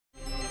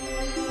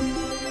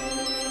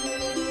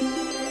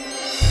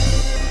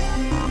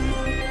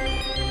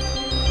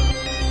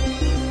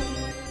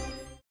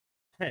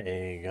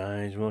Hey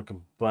guys,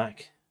 welcome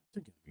back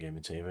to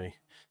Gaming TV,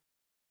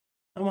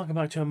 and welcome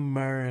back to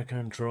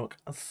American Truck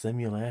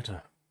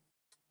Simulator.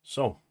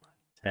 So,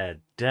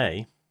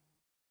 today,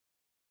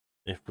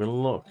 if we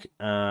look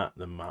at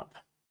the map,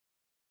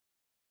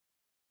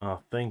 I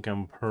think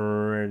I'm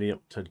pretty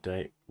up to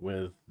date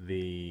with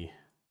the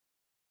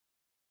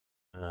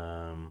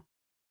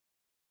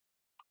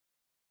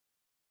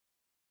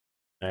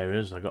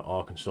areas. I got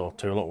Arkansas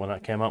too, look, when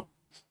that came up,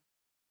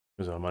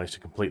 because I managed to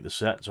complete the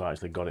set, so I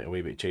actually got it a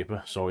wee bit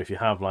cheaper. So if you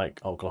have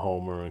like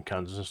Oklahoma and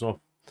Kansas and stuff,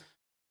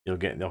 you'll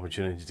get the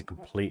opportunity to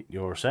complete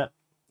your set.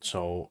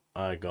 So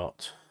I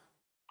got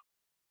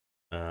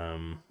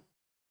Arkansas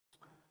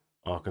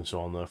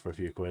on there for a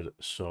few quid.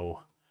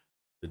 So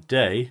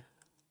today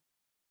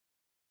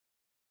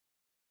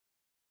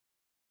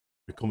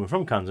we're coming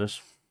from Kansas,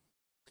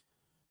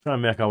 trying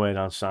to make our way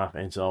down south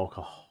into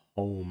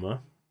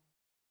Oklahoma.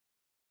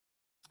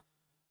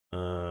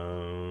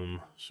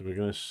 So we're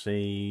gonna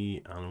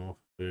see animal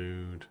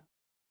food.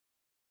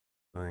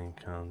 In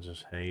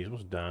Kansas, Hayes.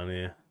 What's down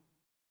here?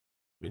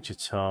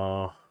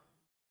 Wichita,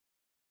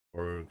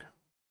 Berg.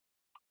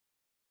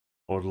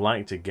 I would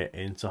like to get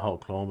into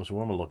Oklahoma, so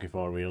what am I looking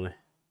for really?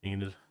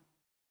 Enid.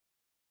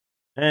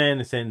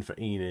 Anything for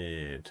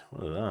Enid.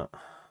 What is that?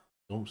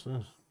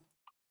 Dumpsters.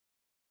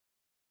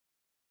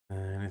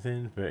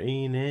 Anything for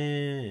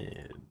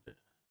Enid.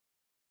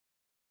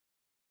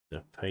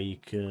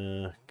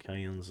 Topeka,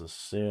 Kansas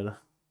City.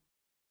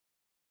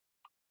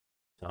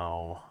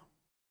 So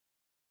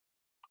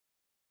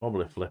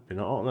probably flipping.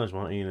 Oh, there's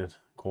one. Enid.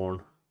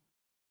 Corn.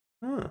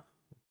 Could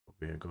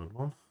be a good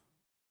one.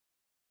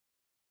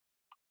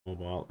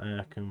 Mobile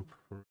air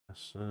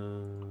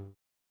compressor.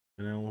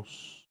 Anything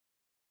else?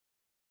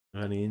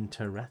 Any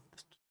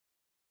interest?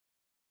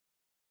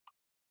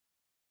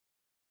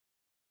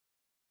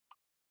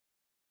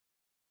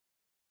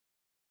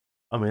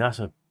 I mean,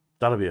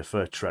 that'll be a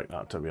fair trek,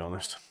 that, to be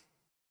honest.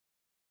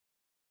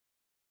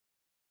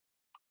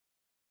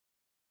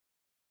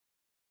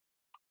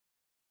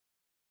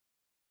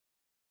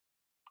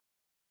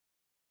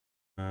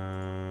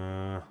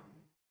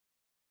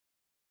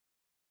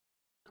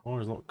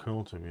 Cars look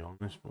cool, to be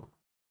honest, but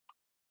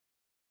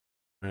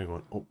we're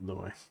going up the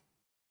way.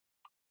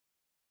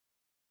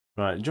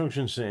 Right,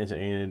 Junction City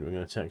to Enid. We're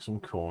going to take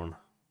some corn.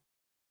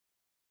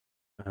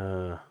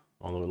 Although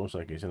it looks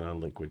like it's in a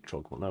liquid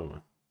truck, but never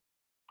mind.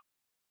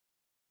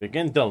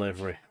 Begin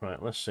delivery.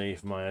 Right, let's see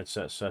if my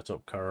headset's set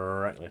up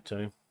correctly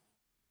too.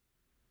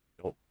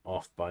 Oh,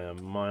 off by a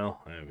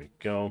mile. There we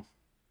go.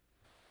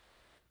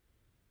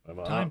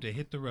 Time to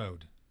hit the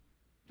road.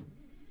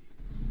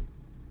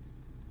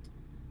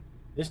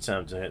 It's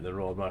time to hit the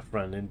road, my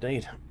friend,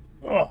 indeed.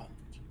 Oh,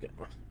 just get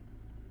my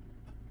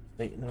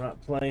feet in the right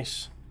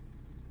place.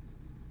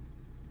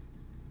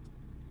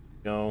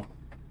 Go.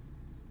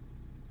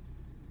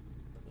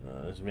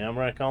 There's my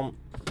handbrake on.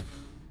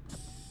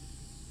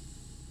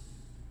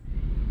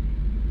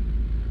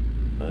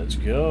 Let's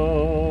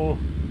go.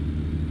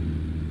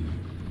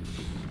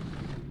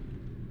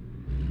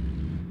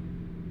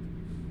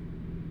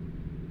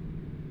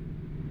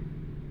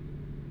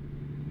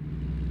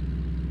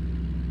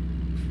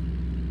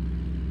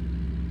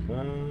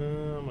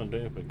 I'm gonna do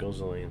it for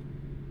gasoline.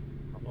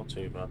 Not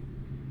too bad.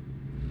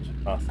 There's a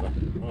path there.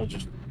 I'll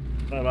just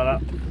sorry about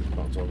that.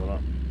 Not over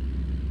that.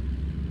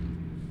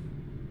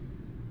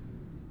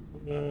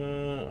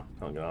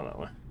 Can't get out that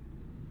way.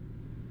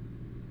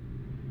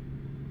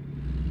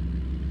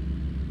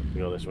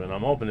 Go this way. And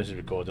I'm hoping this is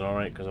recording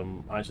alright, because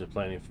I'm actually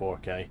playing in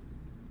 4K.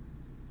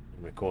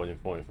 I'm recording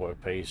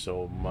 44p,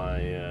 so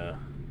my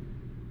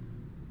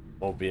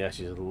OBS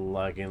is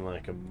lagging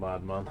like a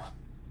madman.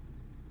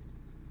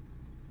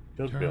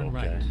 Should be okay.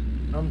 Right.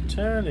 I'm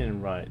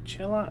turning right.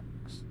 Chillax.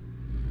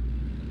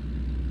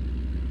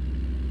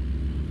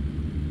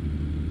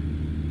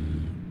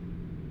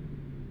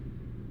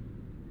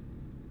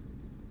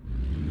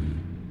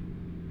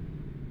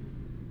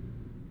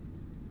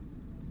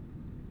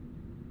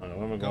 Alright,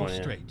 where am I Go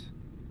going straight.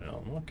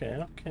 Oh,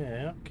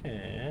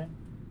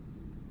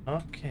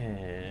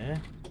 okay.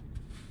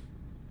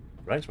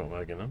 Brakes weren't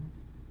working then.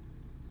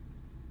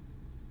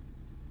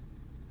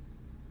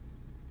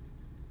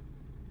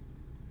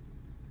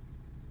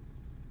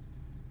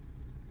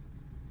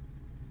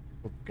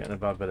 Getting a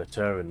bad bit of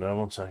turn there,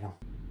 1 second.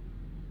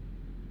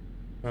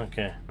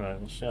 Okay, right,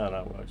 we'll see how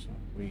that works.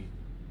 We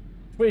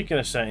tweaking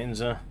the settings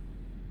there.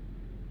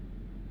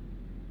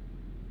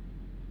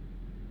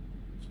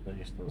 So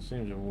there still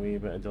seems a wee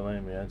bit of delay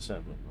in my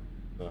headset,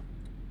 but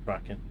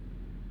cracking.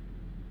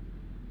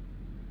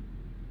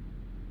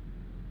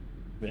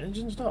 The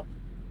engine stop.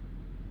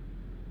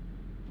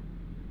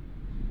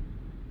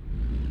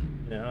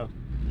 Yeah.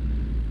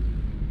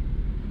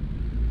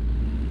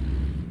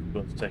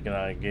 Got to take it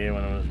out of gear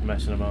when I was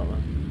messing about there.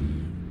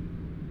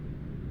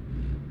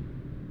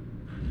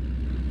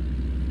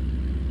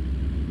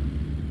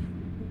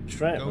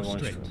 Straight. Go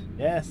straight.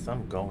 Yes,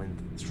 I'm going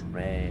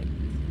straight.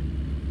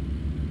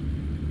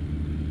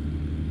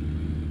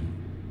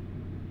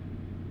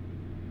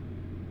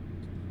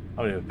 I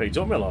haven't even picked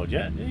up my load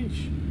yet.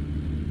 Eesh.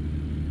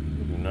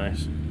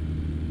 nice.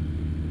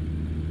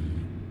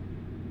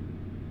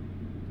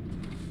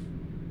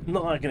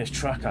 Not liking his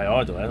track eye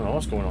either. I don't know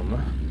what's going on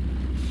there.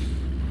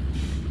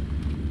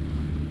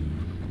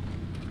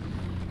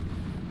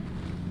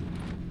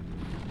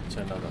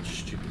 Turn down that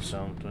stupid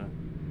sound too.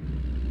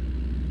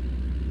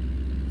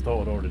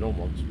 Thought I'd already done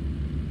once.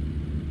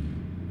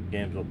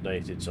 Game's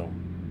updated, so.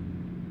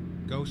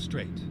 Go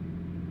straight.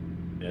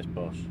 Yes,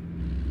 boss.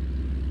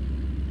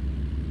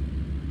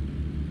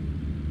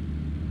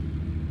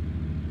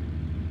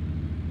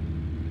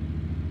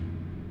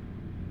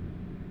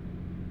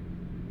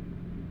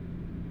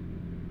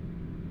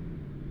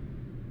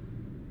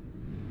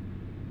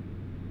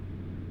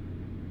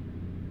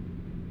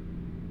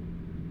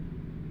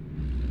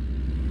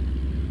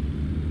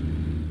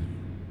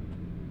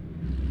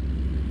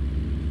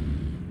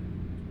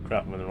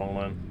 Crap, I'm in the wrong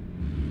line.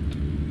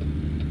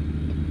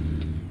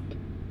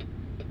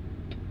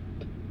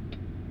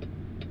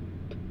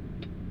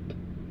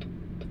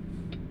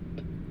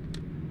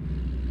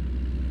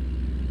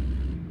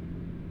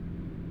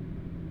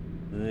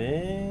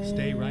 There.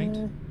 Stay right,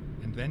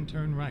 and then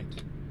turn right.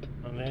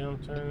 And then I'm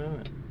turning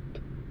it.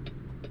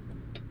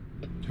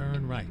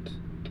 Turn right.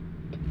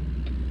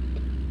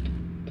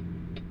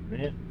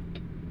 Yeah.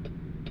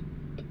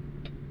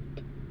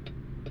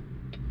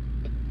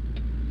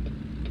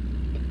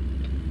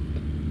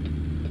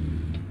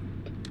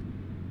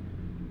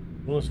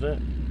 What's that?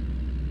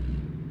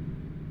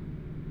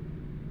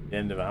 The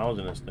end of a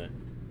housing estate.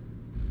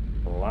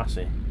 A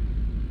lassie.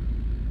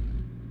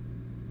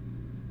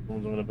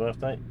 Someone's having a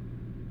birthday.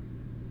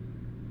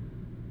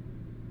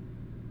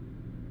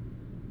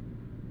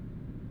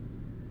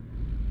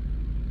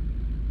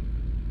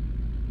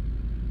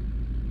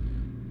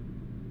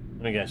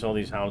 I guess all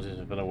these houses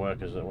are for the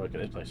workers that work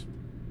at this place.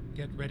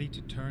 Get ready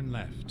to turn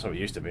left. That's how it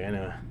used to be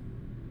anyway.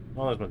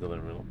 Oh, there's my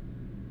delivery. Look.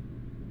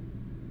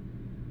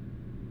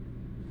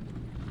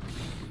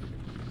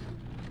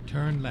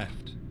 Turn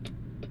left.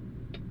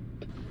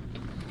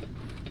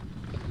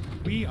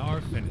 We are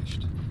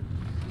finished.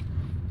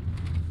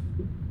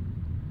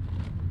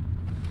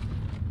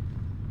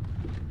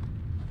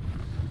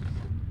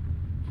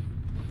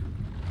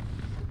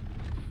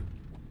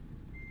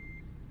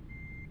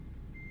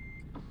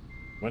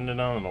 Window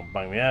down and don't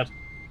bang me head.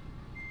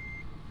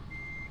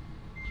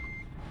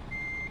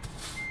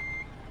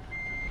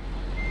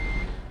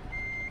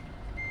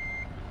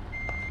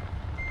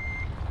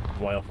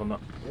 Way off on that.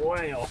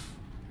 Way off.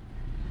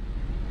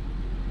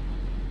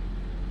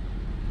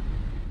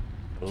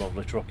 A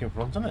lovely truck in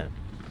front, isn't it?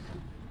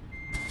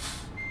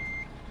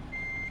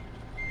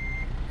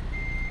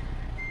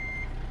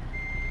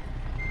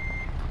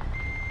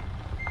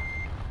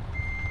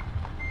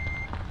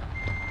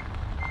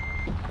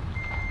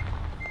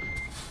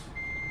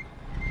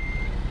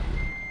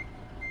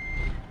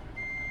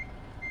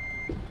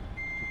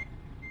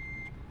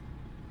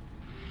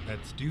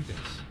 Let's do this.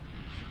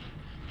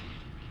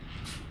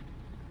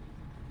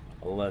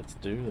 Let's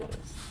do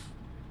this.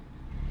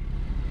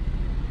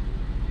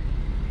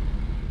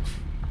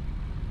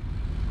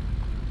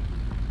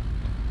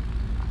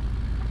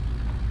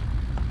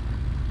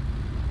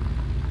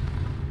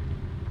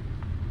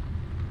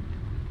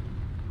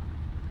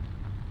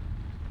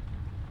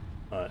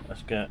 Alright,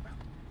 let's get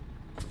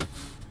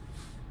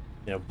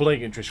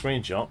obligatory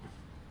screenshot.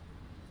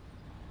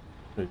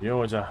 But you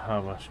always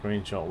have a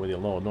screenshot with your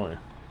load, don't you?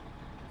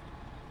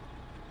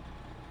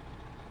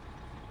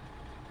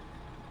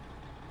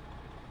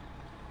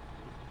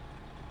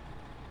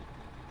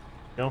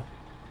 Go.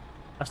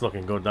 That's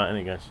looking good, that,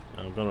 isn't it, guys?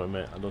 I've got to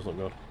admit, that does look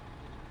good.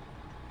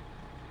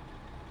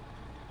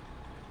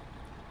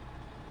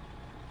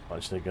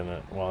 Actually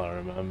gonna, while I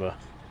remember,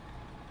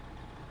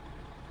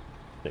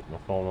 stick my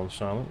phone on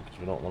silent because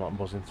we don't want that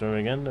buzzing through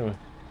again, do we?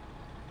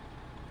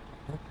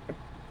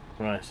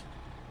 Right.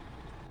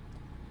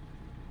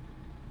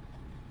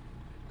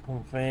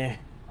 Comfy.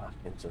 Back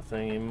into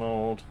thingy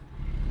mode.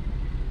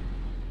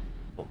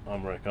 Oh,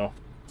 handbrake off.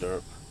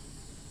 Derp.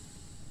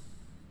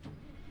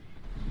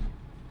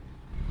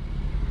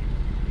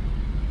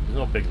 There's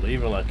no big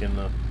lever like in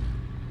the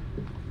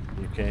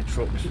UK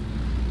trucks.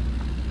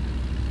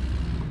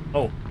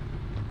 Oh.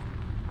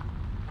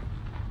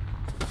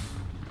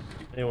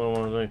 Hey, what I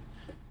want to do?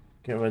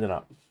 Get rid of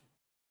that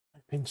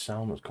pin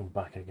sound that's come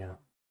back again.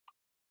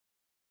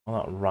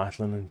 All that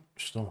rattling and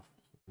stuff.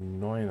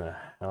 Annoying the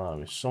hell out of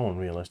me. So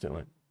unrealistic,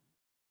 like.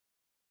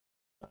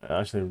 It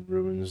actually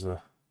ruins the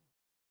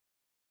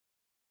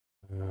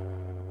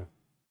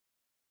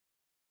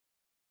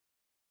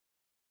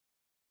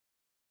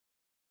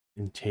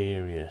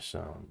interior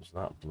sounds.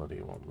 That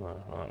bloody one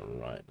there.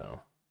 Right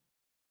now.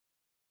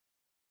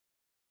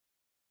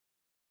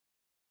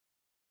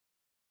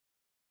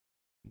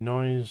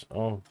 Noise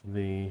of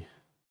the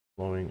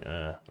blowing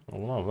air. Oh,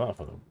 we'll have that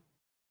for them.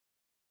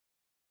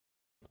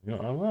 You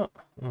don't have that?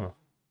 Oh.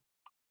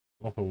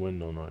 Open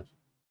window noise.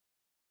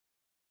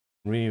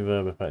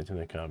 Reverb affecting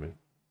the cabin.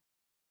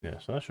 Yeah,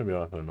 so that should be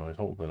alright for the noise.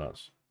 Hopefully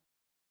that's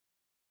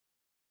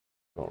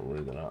got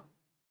rid of that.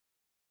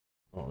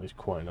 Oh, he's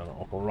quieting down that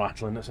awful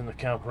rattling that's in the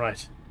cab.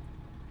 Right.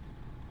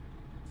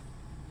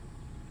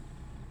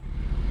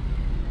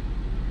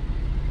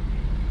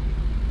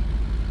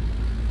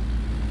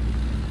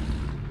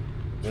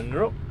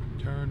 Window up.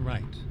 Turn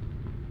right.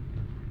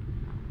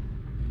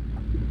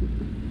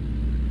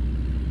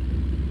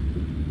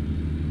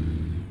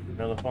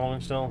 Another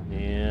falling still?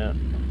 Yeah.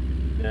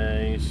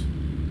 Days.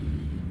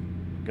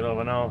 Get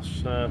over now,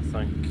 sir.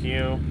 Thank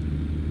you.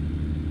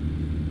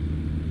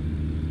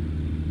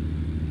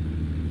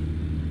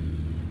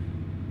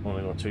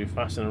 Only go too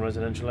fast in a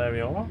residential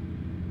area, or what?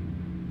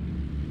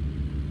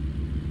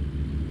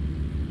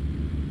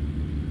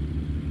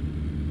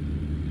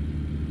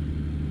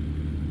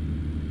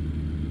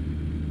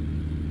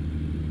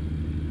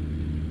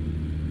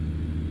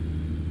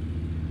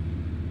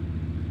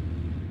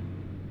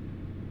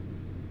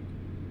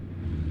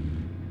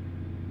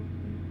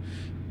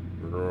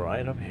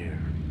 Right up here.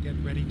 Get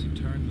ready to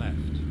turn left.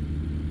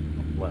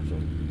 Left up.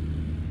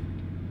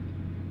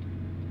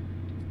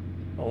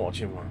 I'll watch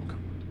him wrong.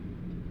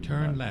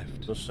 Turn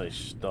left. Just say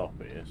stop,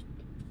 it is.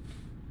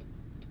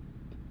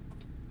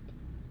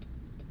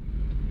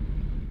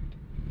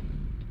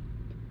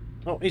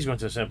 Oh, he's going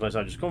to the same place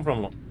I just come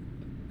from, look.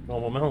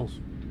 Normal Mills.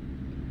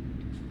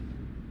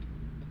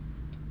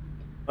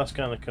 That's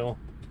kind of cool.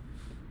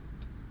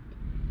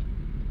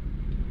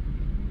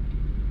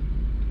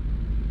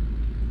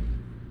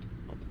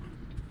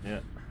 Yeah.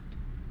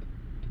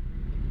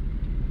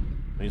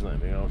 He's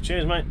letting me go.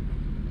 Cheers, mate.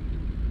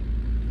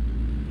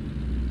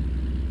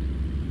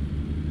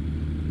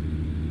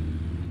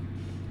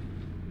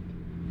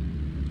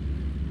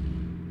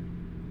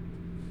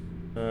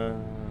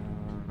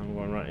 I'm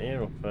going right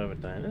here or further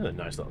down. It's a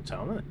nice little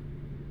town, isn't it?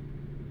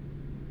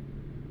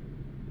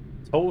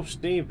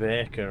 Toasty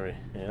Bakery.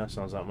 Yeah, that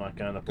sounds like my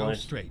kind of place.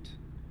 Go straight.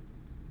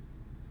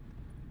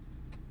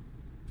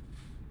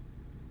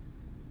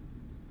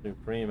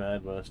 Supreme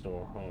Hardware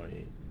Store. Oh,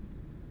 yeah.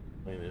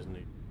 Clean as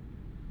new.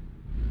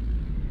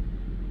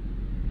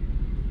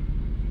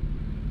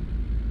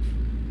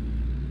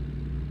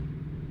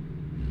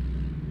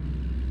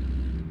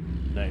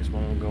 Next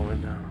one I'm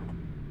going down.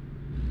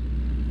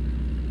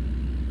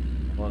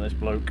 Oh, this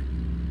bloke.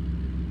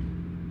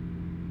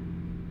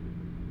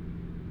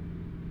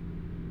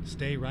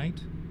 Stay right,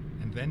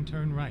 and then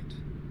turn right.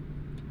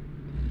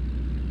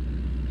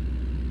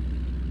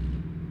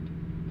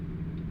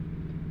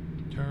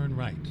 Turn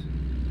right.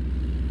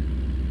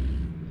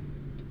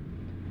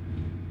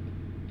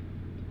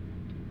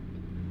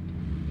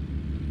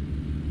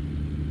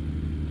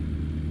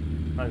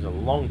 That's a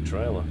long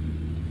trailer.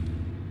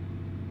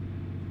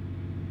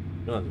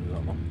 Gonna do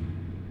that one.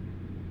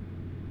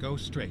 Go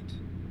straight.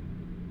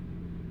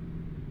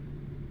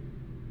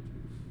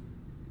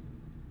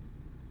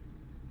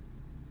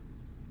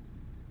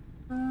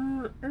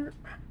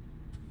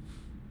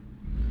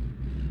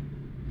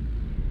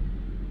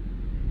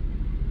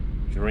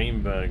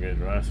 Dream Burger,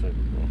 right?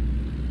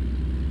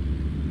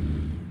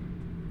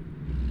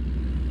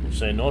 We'll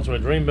say no to a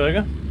Dream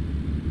Burger.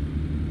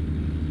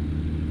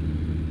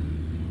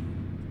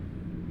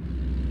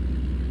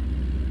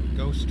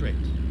 Go straight.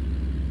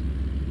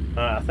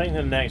 I think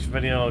the next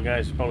video,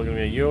 guys, is probably going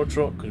to be a Euro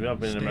truck because we have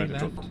been in American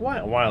truck quite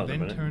a while at the then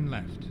minute. Turn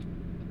left.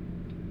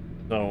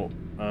 So,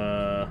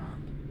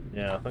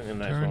 yeah, I think the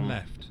next Turn one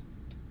left.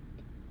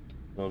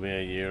 will be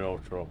a Euro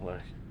truck,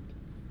 like.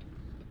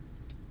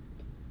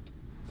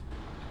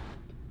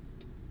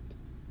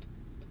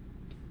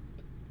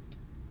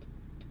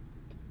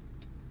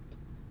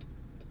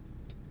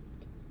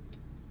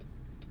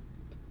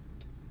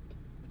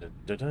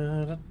 Da,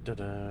 da, da, da,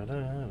 da, da.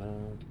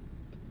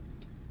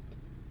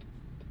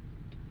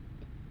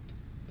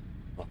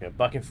 Okay,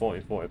 back in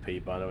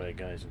 1440p, by the way,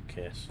 guys, in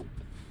case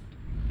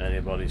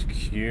anybody's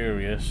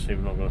curious.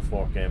 Even though I've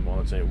got a 4K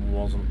monitor, it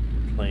wasn't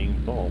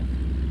playing ball.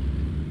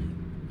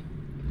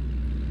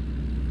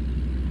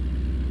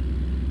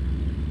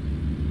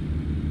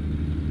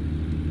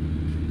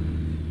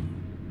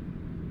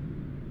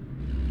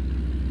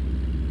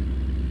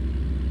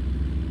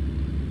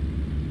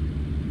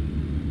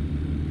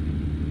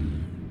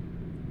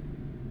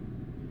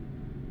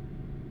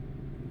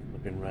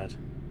 Looking red.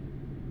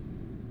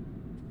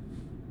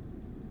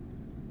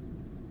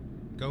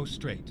 Go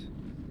straight.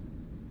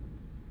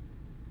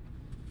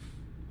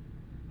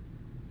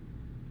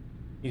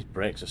 These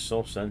brakes are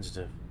so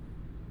sensitive.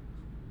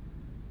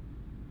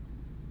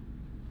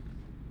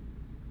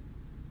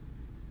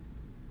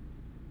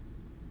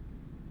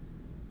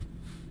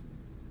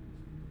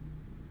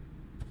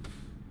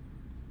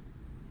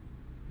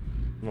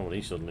 No,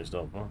 he suddenly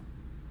stopped, huh?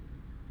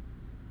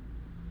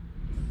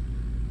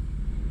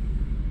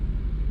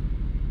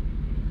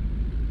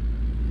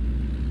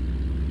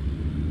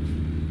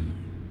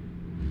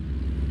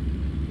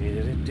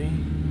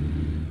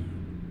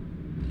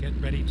 Get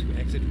ready to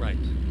exit right.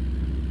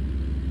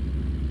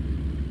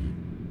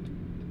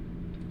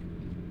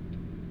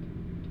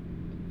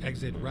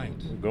 Exit right.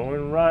 I'm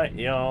going right,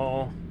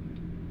 y'all.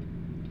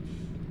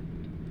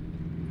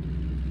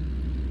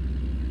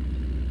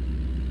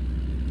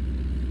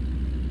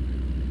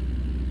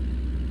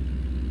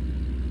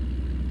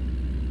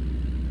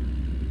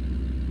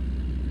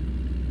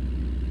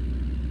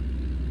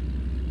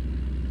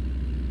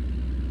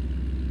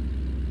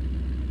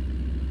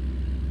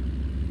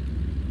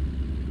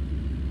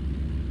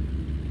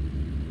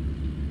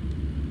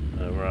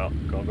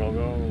 truck. Go, go,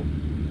 go.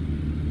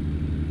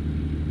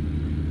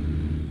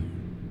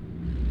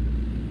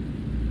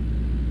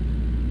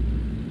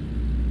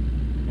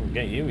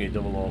 Get you, you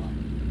double O.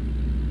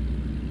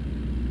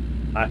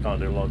 I can't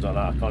do loads like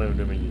that. I can't even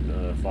do my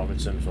farming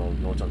sim, so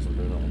no chance of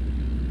doing that one.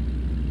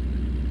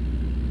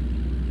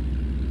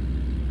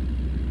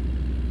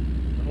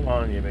 Come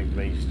on, you big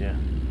beast, yeah.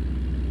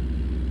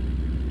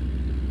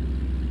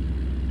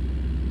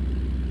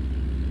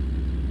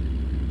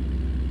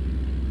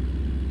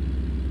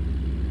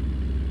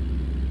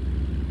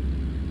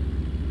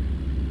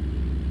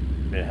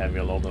 Bit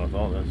heavier load than I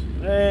thought this.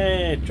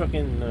 Hey,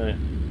 trucking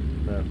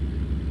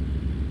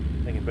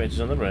taking pictures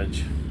on the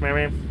bridge.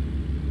 Meow.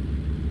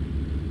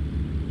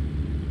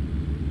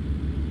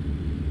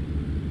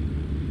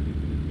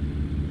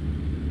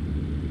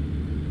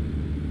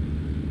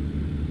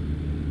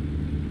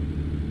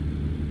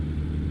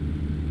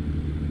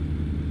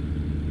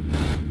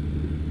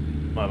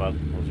 My bad.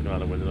 I was looking out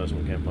the window, there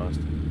someone came past.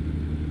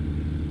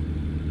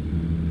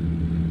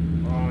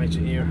 Oh, it's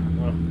here.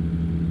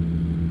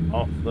 Oh.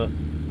 Off the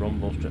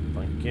rumble strip,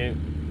 thank you.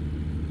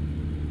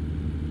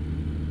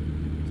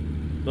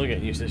 Still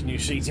getting used to this new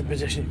seating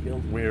position, it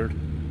feels weird.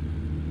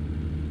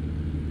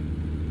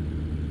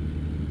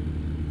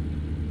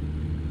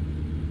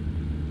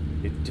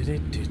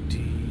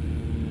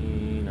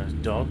 Nice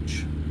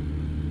dodge.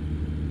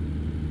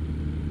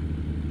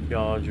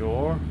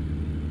 Charger.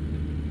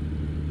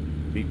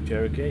 Beep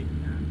Cherokee.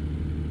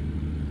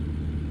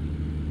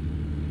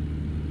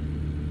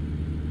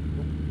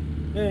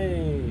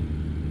 Hey!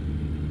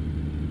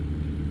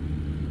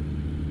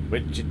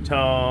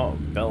 Wichita,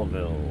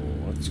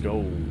 Belleville. Let's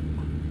go.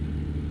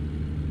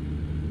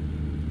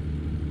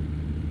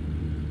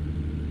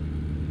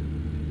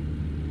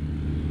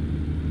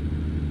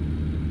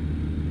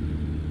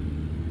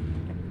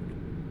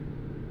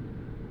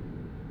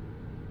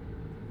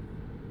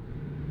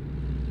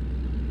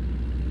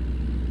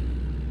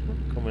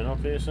 Coming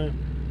off here soon.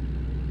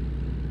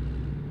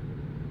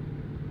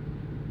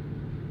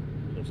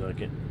 Looks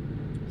like it.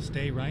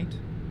 Stay right,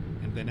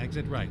 and then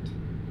exit right.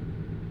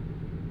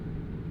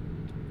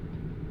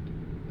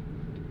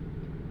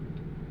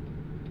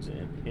 Is it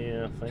in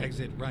here, I think?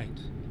 Exit right.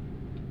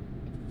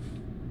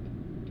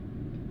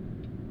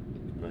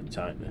 I'm gonna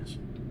tighten this.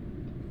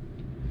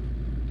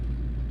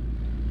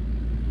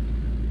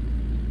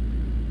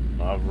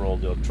 I've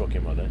rolled the old truck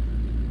in my day.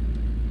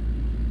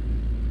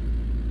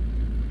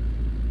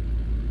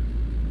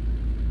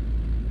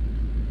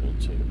 Don't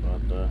see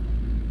about that.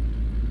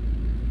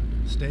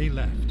 Stay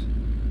left.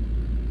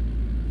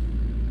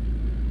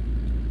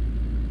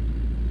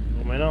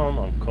 Coming on,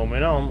 I'm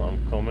coming on,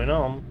 I'm coming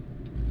on.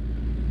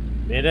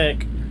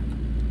 Medic.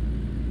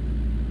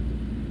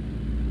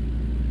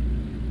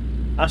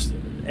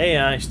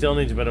 AI still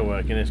needs a bit of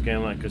work in this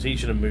game, like, because he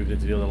should have moved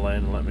into the other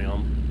lane and let me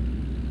on.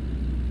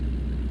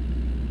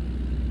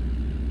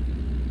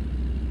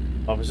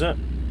 Opposite.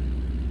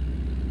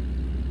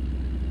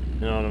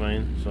 You know what I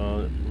mean? So,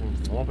 I'm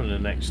hoping in the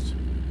next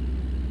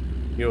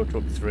Euro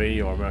Truck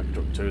 3 or American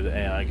Truck 2 the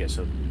AI gets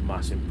a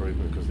mass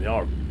improvement, because they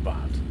are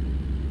bad.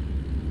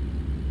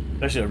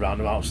 Especially at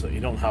roundabouts that you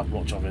don't have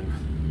much of in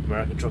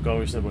American Truck,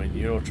 obviously, but in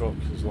Euro Truck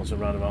there's lots of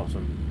roundabouts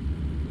and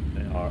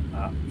they are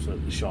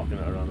absolutely shocking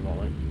at a roundabout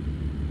like.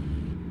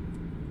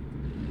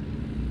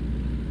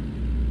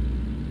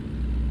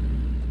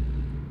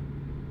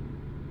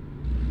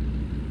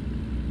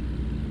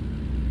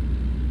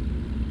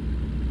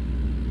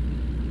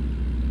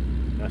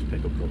 Nice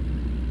pickup truck.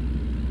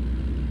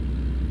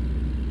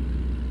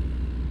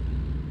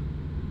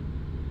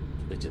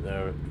 Split it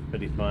there at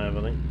 55,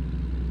 I think.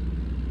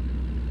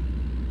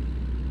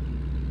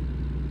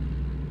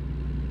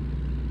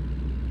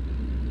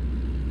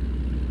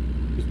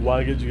 This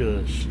wagon's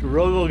gonna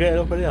struggle getting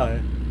up any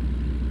higher.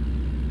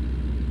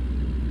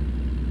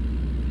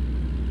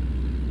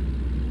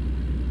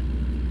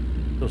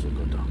 Does look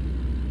good though.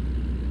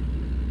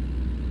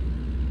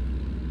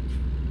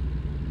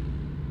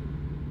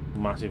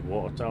 Massive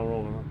water tower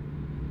over there.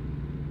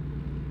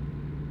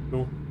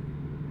 Cool.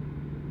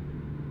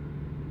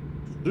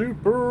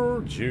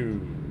 Super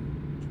Juice.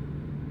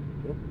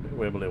 Oh, bit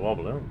wibbly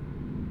wobbly, huh?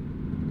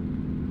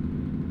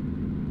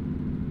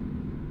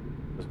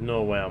 There's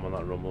no way I'm on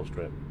that rumble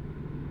strip.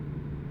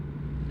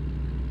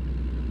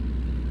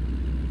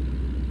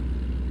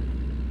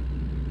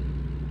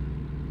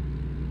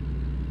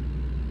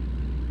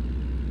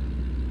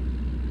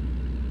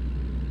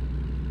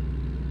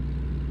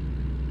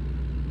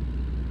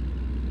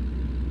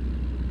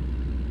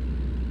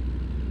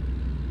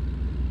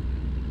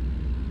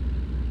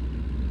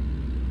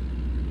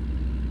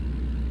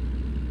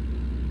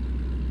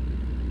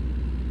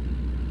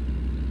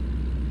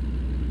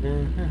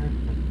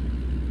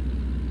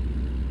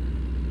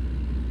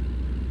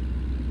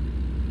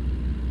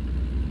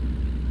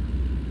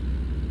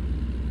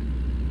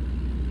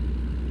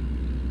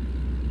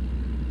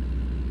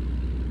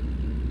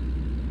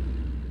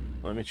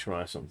 Let me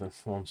try something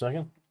for 1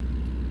 second.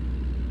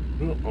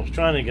 Ooh, I was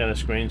trying to get a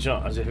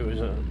screenshot as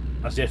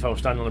if I was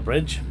standing on a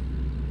bridge.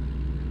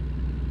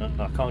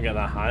 I can't get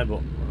that high,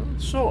 but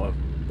Sort of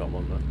got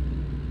one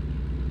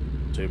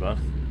there. Too bad.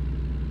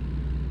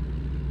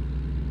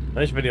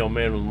 This video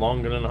may run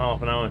longer than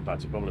half an hour. In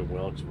fact, it probably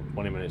will, because we're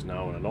 20 minutes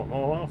now, and I don't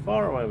know how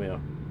far away we are.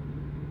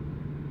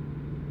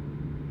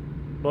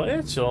 But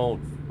it's all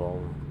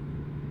fun.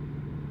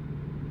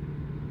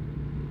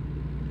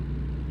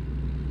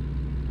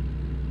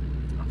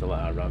 I have to let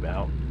our rabbit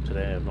out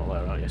today. I've not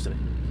let her out yesterday.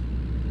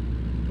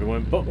 We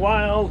went buck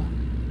wild.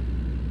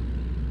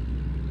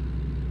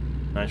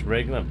 Nice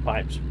regular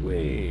pipes.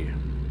 Whee.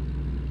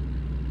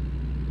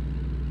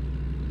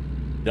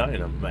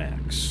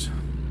 Dynamax.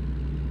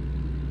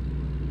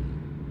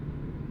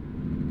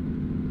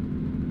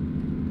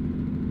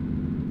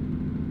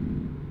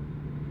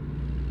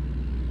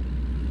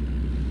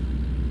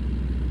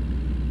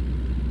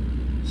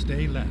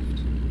 Stay left.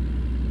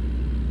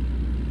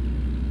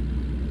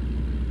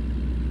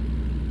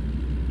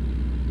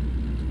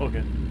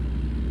 Okay.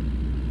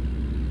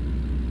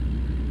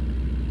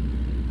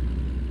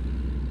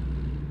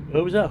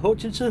 Who was that?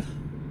 Hutchinson?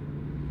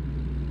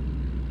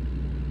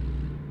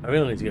 I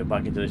really need to get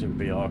back into this in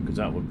VR because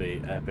that would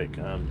be epic.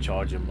 I'm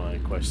charging my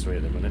Quest 3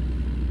 at the minute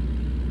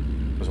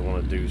because I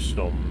want to do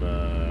some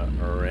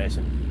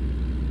racing.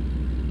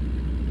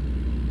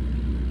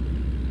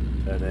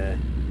 Today.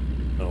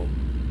 No.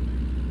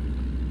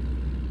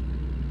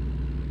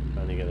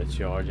 Trying to get a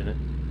charge in it.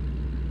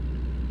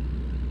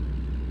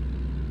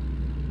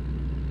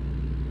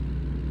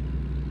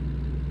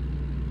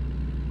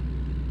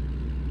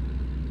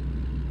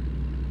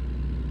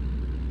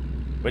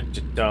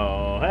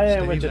 Wichita, hey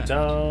Stay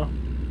Wichita. left.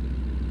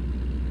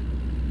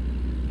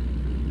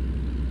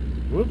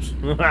 Whoops.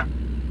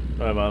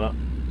 Sorry about that.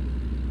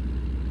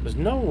 There's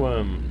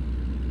no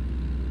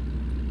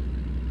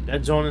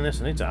dead zone in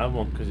this. I need to have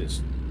one because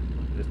it's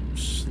the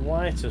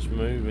slightest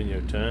move when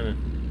you're turning.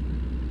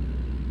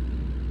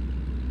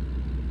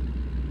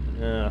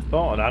 I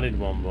thought I'd added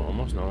one, but I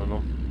must not have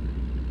known.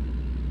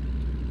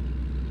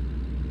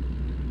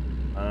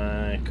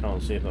 I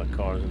can't see if that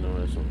car is in the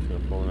way, so I'm just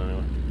going to pull in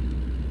anyway.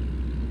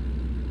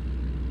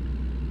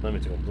 Let me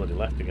to go bloody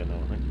left again now,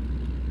 I think.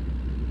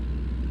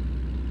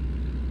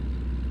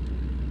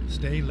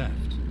 Stay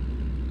left.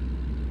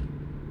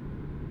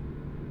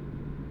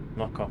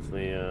 Knock off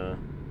the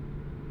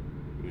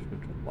cruise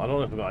control. Well, I don't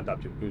know if I've got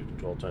adaptive cruise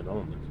control turned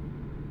on this.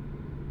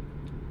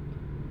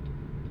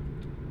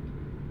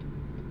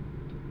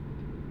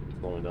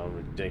 Slowing down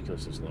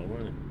ridiculously slow,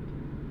 weren't it?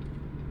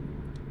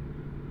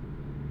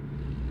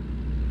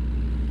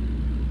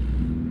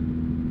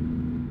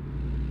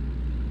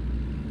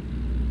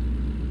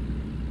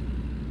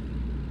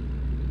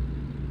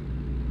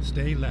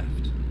 Stay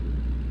left.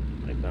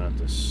 Like down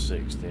to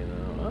 60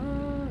 now.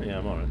 Yeah,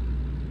 I'm alright.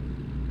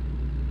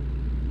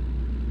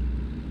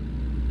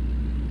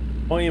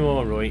 Point you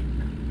more right.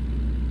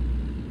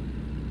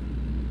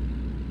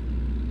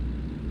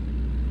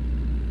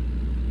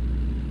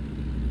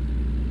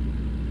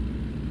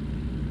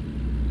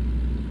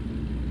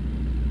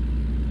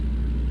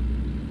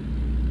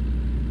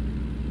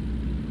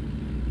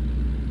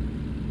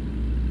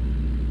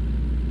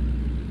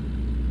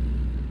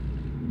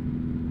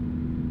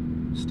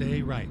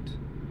 Stay right.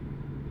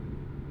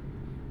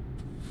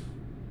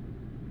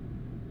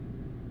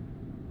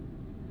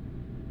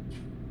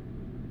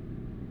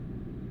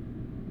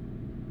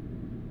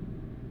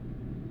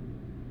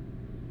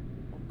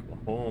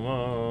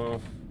 Oklahoma.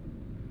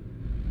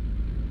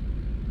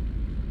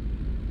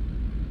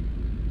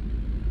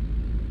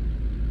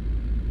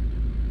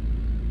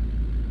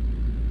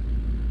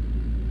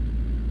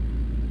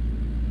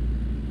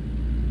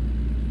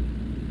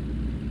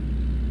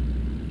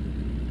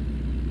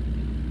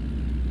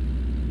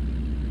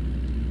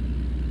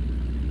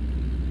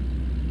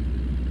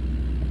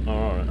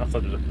 Alright, I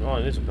thought it was a... Oh,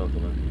 it is a filter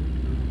then.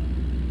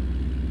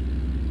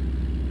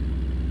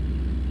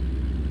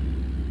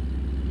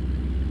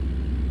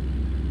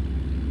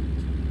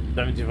 I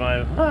don't know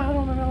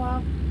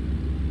how.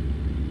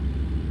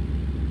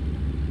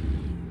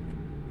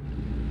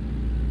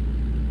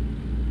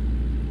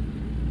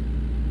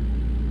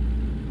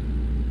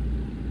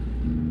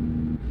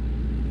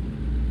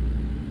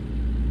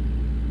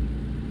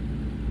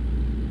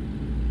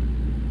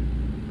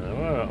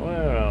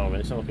 Where are we?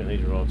 Let's look at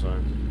these road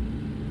signs.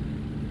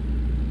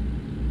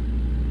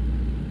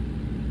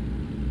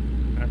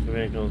 After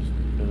vehicles,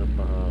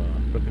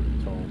 equipping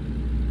patrol.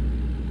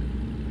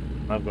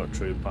 I've got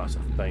true pass,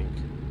 I think.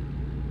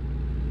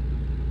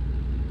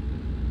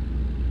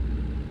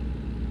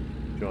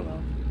 Sure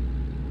now.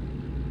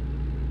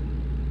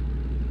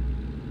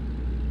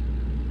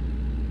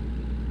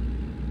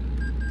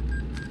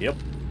 Yep.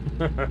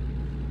 There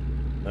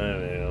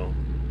we go.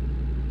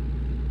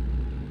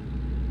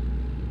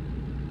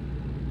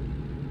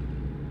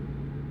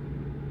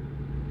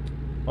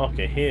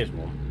 Okay, here's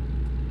one.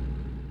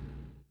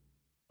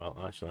 Well,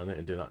 actually, I need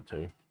to do that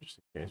too, just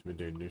in case we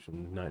do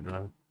some night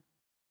driving.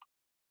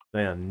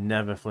 They are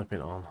never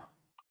flipping on.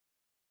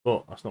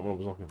 But that's not what I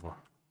was looking for.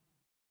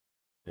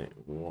 It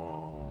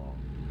was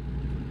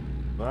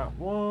that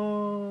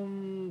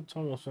one.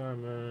 Toggle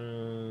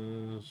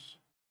Simons.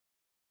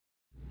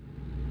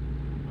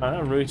 I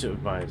am route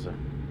advisor.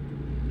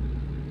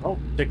 I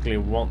don't particularly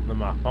want the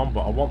map on,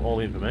 but I want all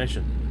the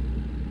information.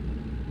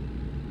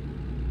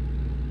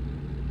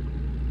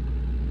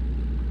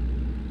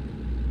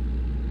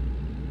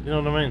 You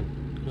know what I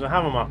mean? Because I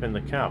have a map in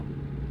the cab.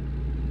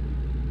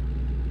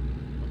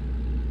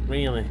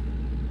 Really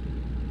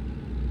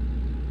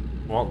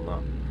want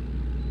that.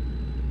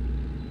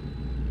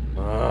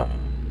 Ugh.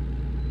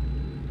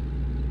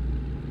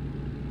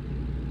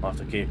 I'll have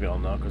to keep it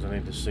on now because I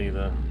need to see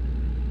the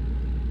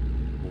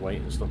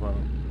weight and stuff like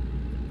that.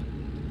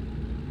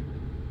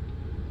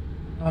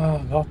 Oh,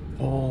 I got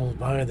pulled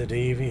by the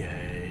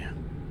DVA.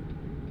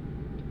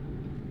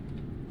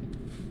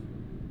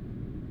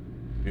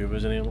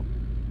 Ubers anyone?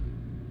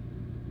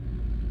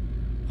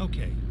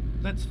 Okay,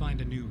 let's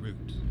find a new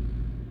route.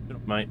 Shut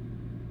up, mate.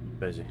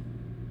 Busy.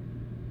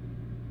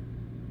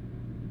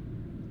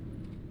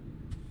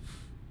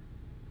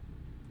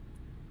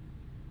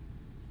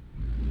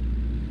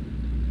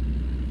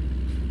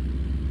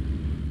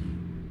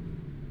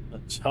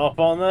 Let's hop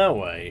on that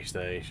way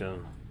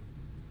station.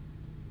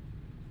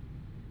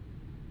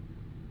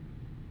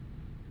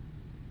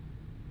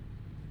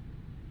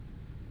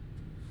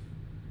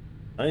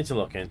 I need to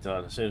look into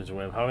that as soon as we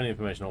have any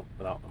information up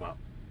without the map.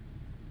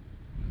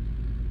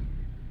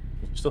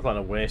 Stuff like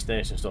the way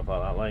station, stuff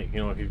like that. Like, you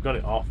know, if you've got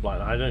it off like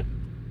I do,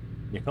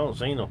 you can't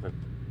see nothing.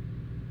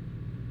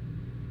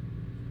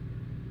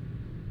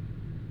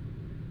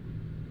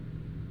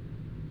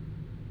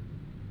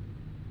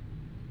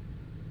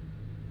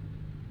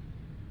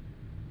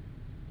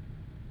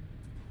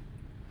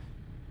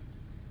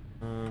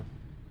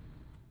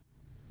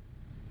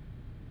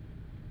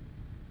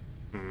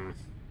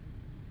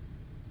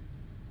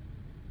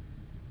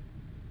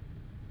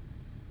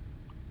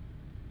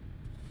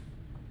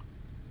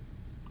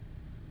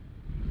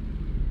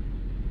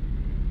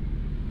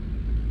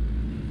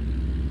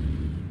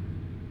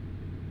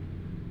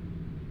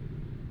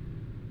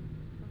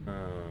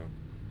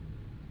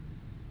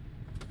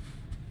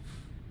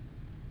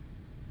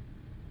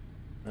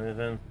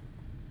 Anything?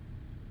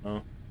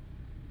 No.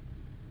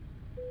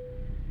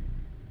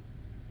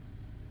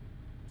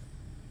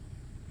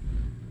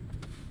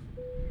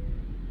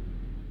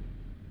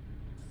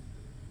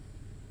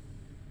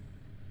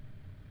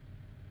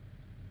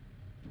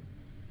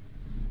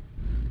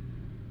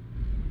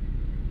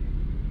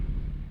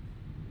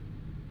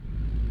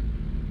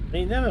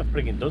 He never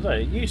freaking does that.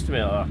 It used to be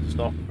like that to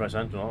stop and press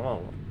enter. I don't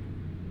know.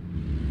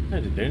 I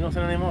don't do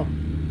nothing anymore.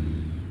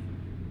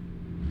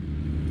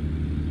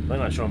 I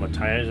think like showing my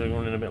tyres are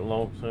running a bit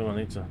low, so I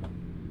need to. Some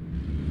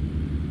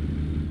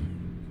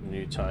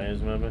new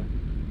tyres maybe.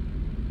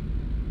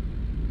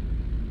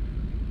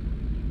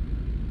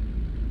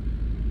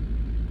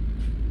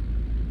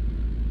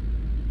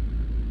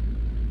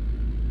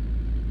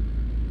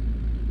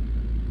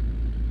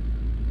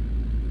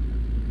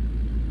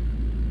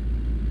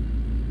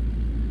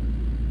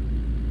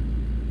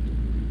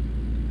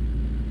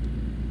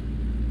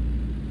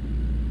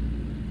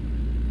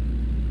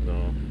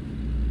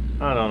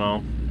 I don't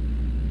know.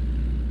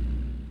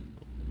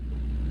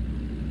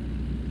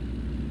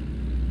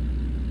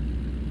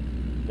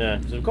 Yeah,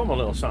 because I've got my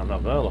little sat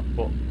nav there, look,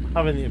 but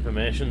having the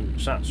information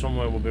sat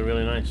somewhere would be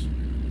really nice.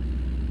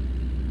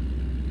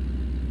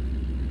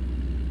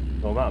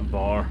 So that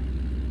bar,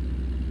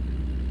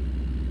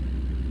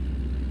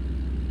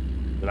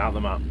 without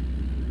the map,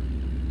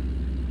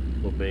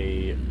 will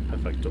be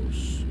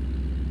perfectos.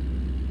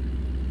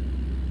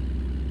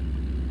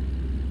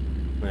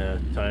 Yeah,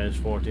 tyres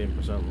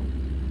 14%.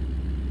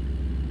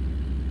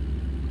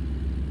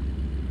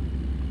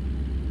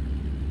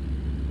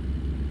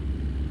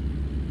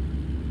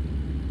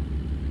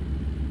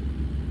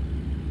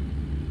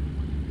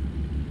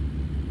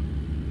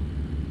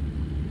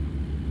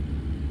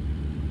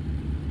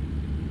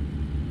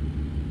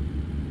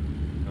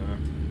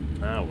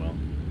 Ah well.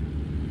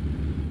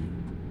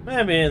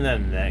 Maybe in the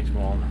next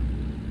one.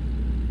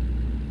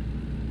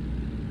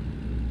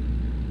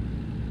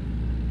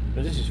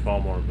 But this is far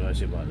more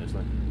immersive like this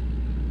thing.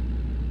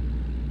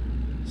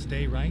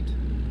 Stay right,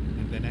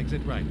 and then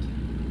exit right.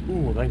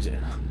 Ooh, exit.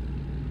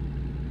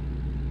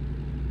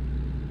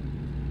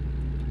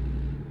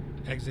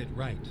 Exit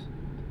right.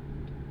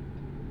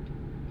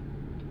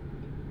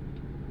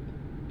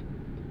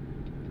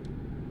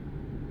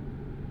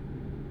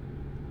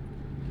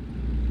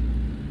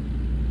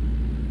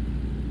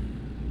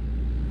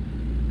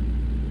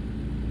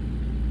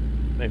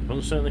 Big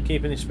Pun's certainly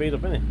keeping his speed up,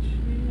 isn't it?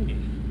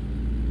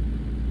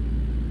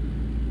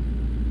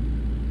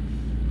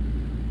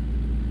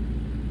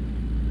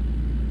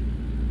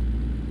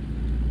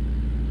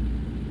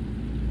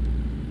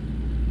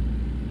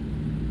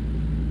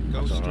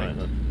 Go That's straight.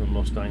 alright, the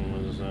Mustang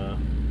was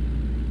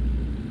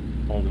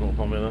holding up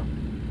on me there.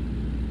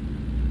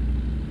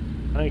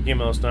 Thank you,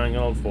 Mustang, an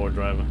old Ford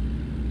driver.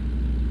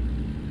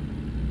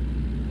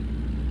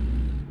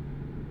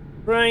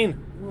 Rain!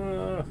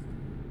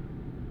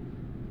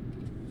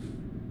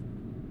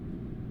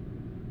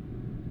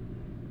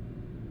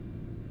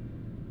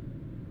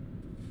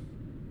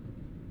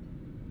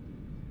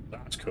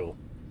 That's cool.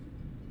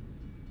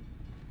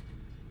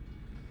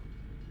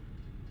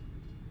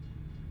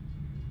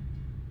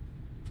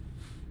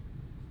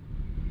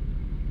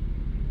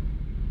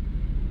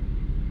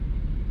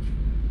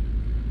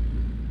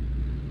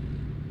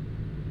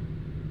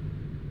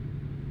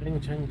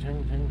 chang,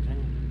 chang, chang,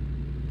 chang.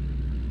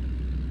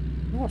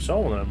 Oh, I saw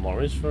one of them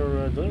lorries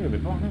for delivery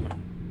before, haven't I?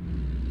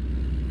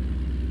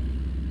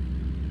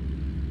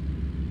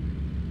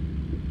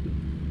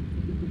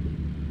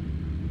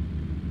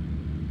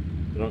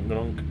 Gronk,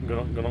 gronk,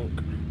 gronk, gronk.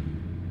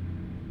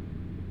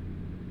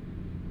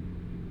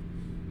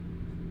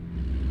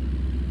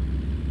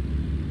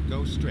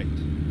 Go straight.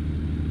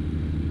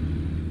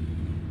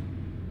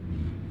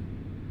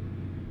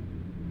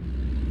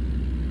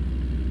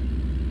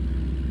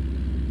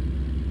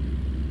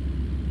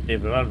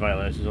 If I've had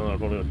violations, I'd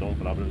probably have done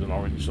for that, but it was an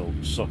orange, so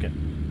suck it.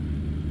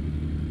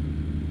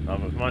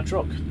 With my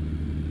truck.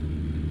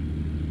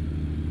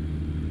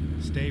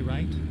 Stay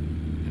right,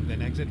 and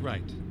then exit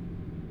right.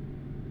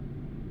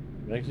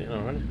 Exiting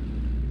already.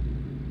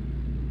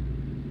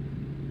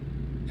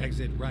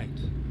 Exit right.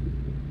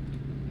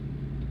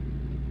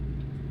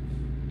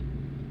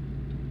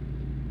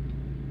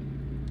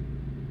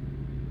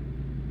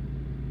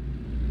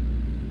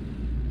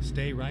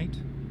 Stay right,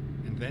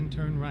 and then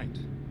turn right.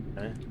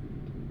 Okay.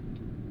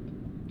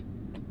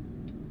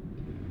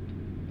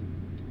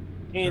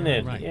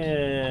 Enid, right.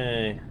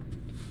 yay!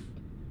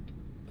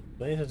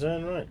 Please to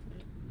turn right.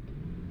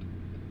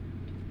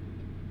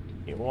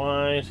 Get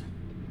wide.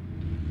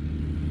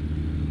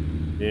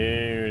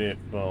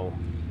 Beautiful.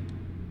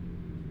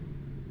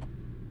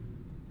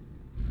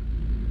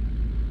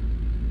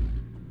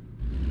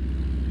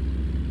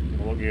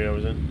 What gear I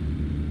was in?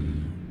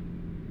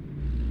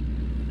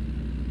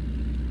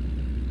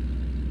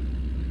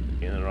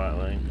 Get in the right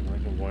lane, because I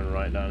think I'm going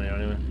right down here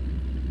anyway.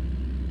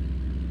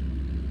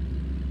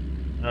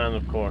 And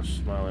of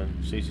course, my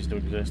lane ceases to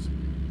exist.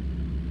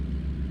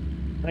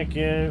 Thank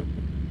you.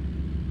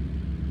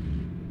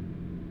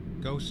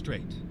 Go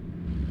straight.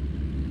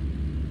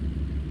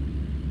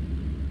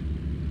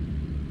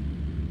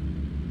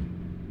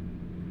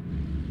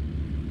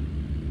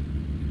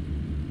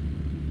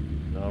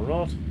 No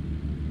rod.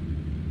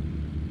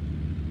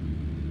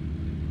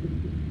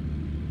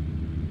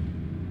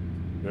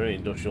 Very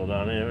industrial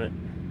down here, isn't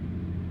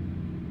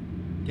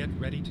it? Get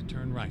ready to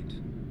turn right.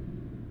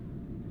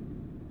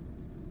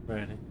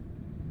 Ready.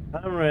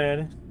 I'm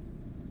ready.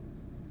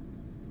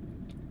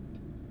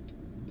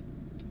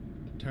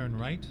 Turn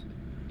right,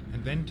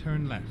 and then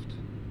turn left.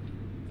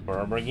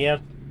 Firm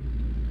again.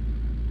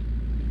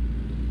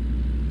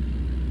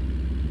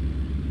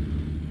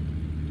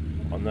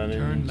 And then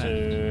Turn into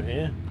left.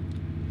 here.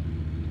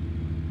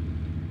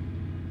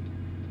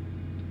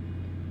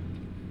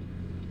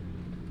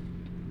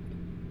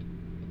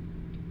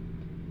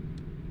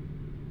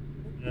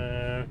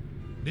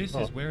 This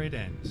is where it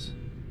ends.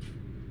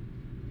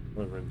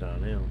 Delivering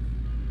downhill.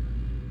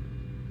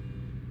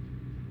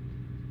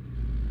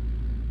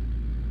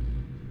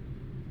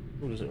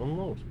 Oh, does it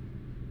unload?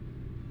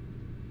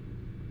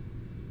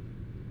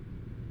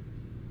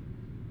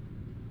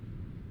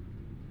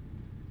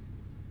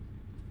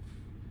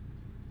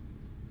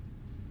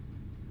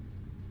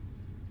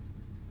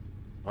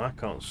 I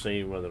can't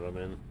see whether I'm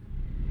in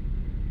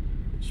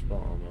the spot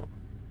or not.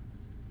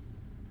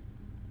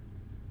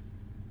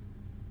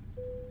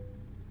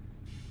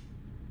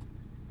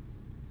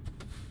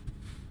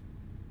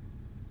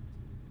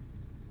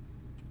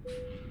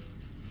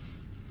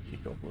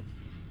 Keep up with.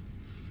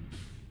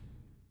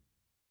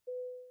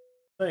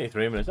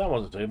 33 minutes, that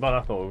wasn't too bad.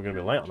 I thought we were going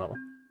to be late on that one.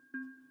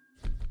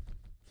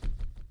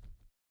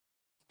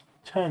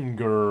 10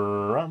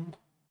 grand.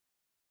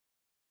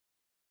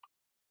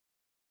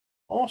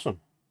 Awesome.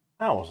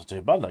 That wasn't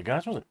too bad, that,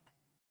 guys, was it?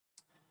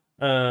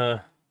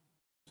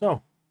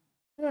 So,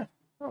 yeah,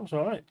 that was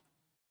alright.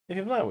 If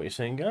you've liked what you're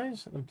seeing,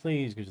 guys, then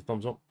please give us a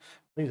thumbs up.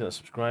 Please hit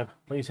subscribe.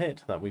 Please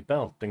hit that wee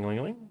bell,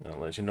 ding-a-ling-a-ling. That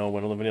lets you know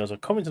when other videos are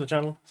coming to the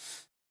channel.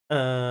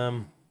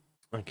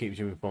 And keeps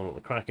you informed what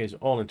the crack is.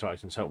 All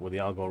interactions help with the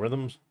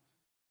algorithms.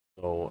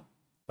 So,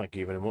 thank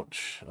you very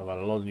much. I've had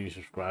a lot of new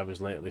subscribers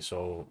lately,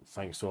 so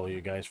thanks to all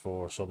you guys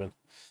for subbing.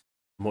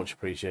 Much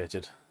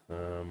appreciated.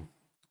 Not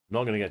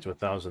going to get to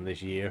 1,000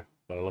 this year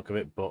by the look of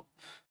it, but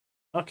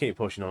I'll keep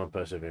pushing on and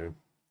persevering.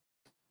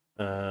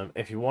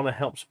 If you want to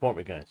help support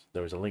me, guys,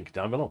 there is a link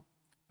down below.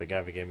 Big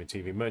Ivy Gaming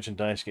TV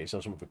merchandise. Get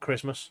yourself something for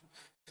Christmas.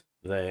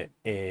 There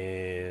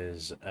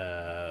is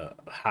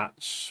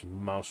hats,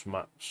 mouse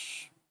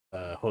mats,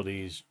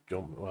 hoodies,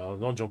 well,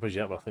 not jumpers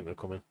yet, but I think they're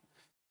coming.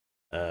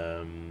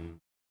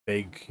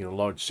 Big,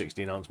 large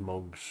 16-ounce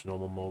mugs,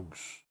 normal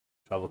mugs,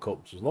 travel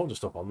cups. There's loads of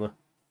stuff on there.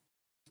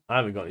 I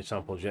haven't got any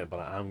samples yet, but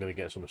I am going to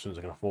get some as soon as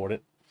I can afford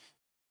it.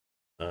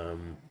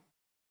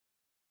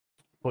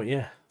 But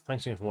yeah,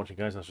 thanks again for watching,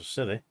 guys. That's just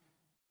silly.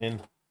 In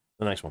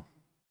the next one.